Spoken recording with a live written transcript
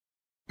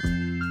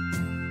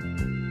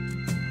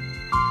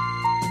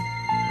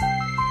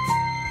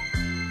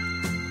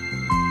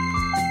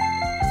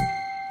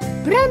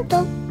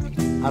Pronto?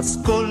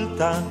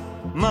 Ascolta,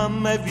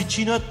 mamma è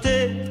vicino a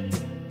te,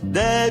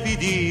 devi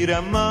dire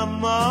a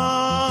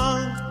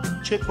mamma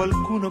c'è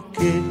qualcuno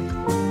che...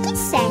 Chi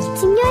sei? Il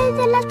signore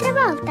dell'altra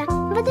volta?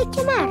 Vado a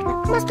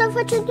chiamarlo, ma sto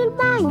facendo il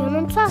bagno,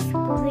 non so se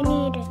può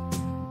venire.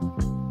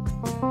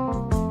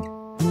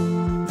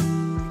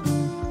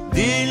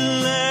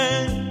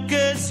 Dille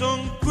che son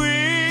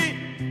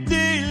qui,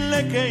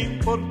 dille che è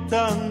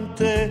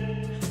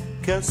importante,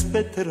 che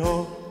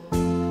aspetterò.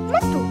 Ma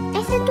tu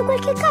hai fatto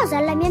qualche cosa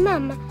alla mia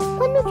mamma?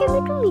 Quando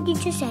chiami tu mi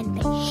dice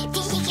sempre: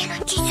 digli che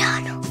non ci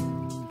sono.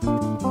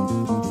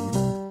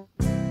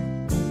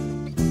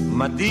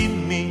 Ma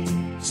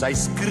dimmi, sai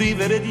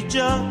scrivere di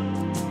già?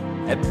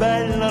 È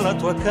bella la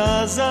tua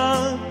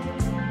casa?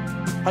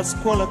 A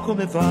scuola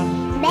come va?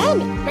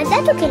 Bene, ma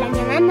dato che la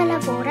mia mamma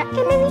lavora, è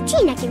una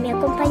vicina che mi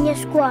accompagna a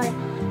scuola.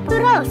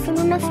 Però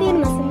sono una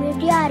firma sul mio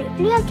diario,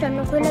 gli altri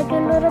hanno quella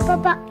del loro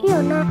papà,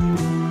 io no.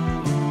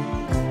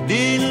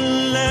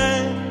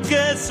 Dille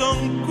che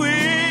son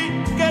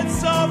qui, che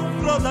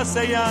soffro da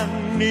 6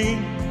 anni,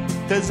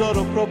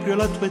 tesoro proprio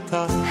la tua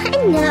età.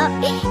 No,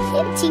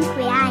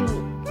 5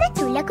 anni. Ma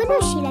tu la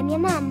conosci la mia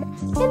mamma?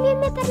 Non mi hai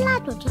mai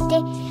parlato di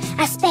te.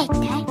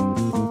 Aspetta,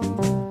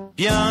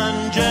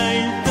 Piange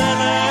il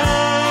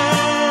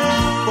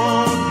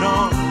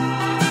telefono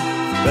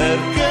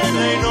perché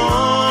lei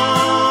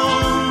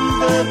non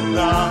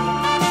verrà,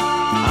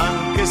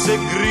 anche se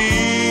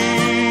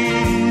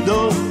grido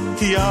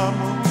ti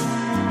amo,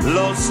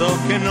 lo so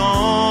che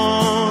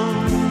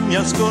non mi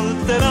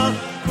ascolterà.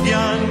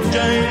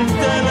 Piange il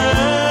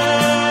telefono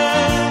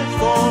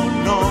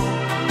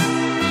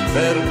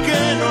perché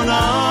non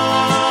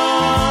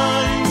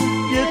hai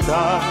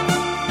pietà,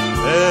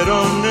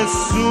 però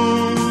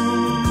nessuno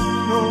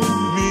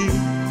mi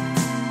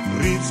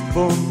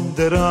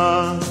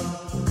risponderà.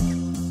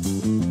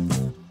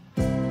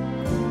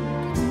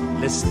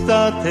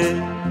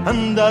 L'estate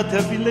andate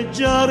a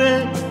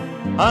villeggiare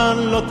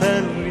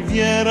all'Hotel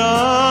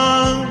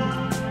Riviera,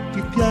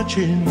 ti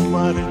piace il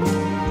mare?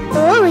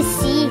 Oh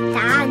sì,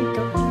 tanto.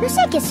 Lo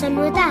sai che so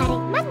nuotare?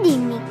 Ma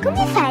dimmi,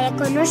 come fai a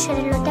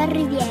conoscere l'Hotel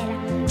Riviera?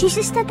 Ci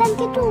sei stata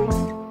anche tu?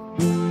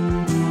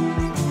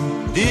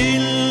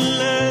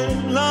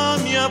 Dille la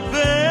mia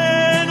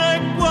pena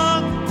e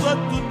quanto a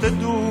tutte e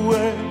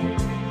due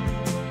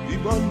vi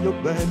voglio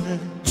bene.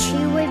 Ci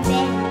vuoi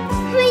bene?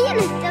 Ma io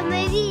non ti ho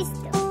mai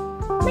visto.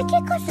 Ma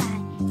che cos'hai?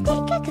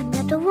 Perché hai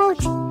cambiato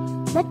voce?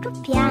 Ma tu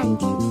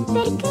piangi.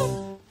 Perché?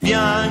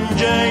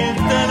 Piange il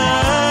telefono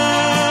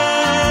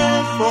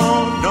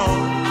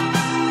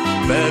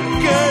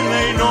perché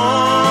lei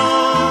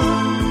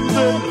non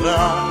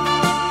verrà,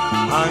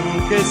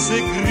 anche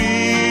se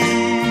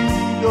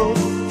grido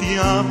ti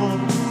amo,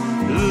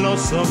 lo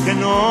so che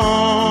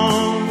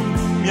non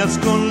mi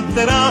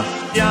ascolterà.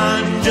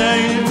 Piange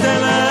il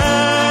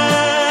telefono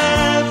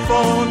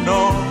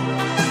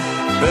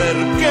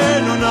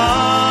perché non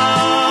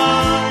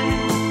hai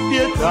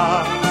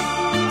pietà,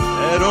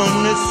 però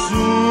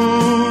nessuno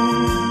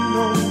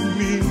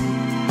mi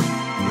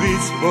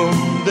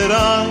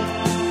risponderà.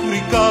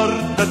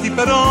 Ricordati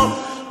però,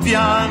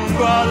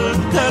 piango al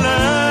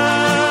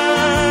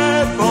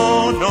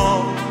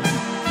telefono,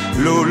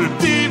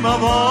 l'ultima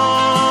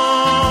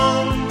volta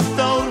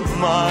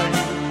ormai,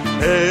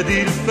 ed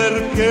il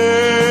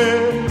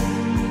perché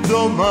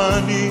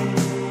domani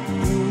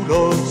tu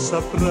lo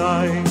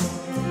saprai.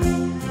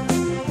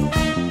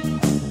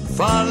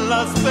 Falla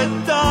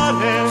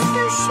aspettare,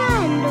 Sto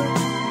uscendo.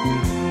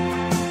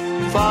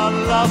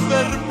 falla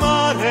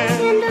fermare,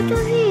 È andato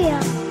via.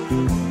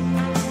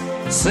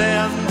 se è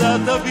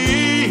andata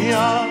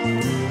via,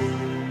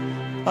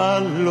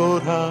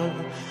 allora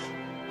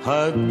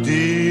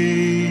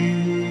addio.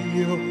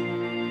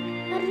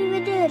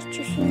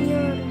 Arrivederci,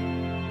 signore.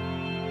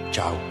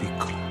 Ciao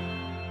piccola.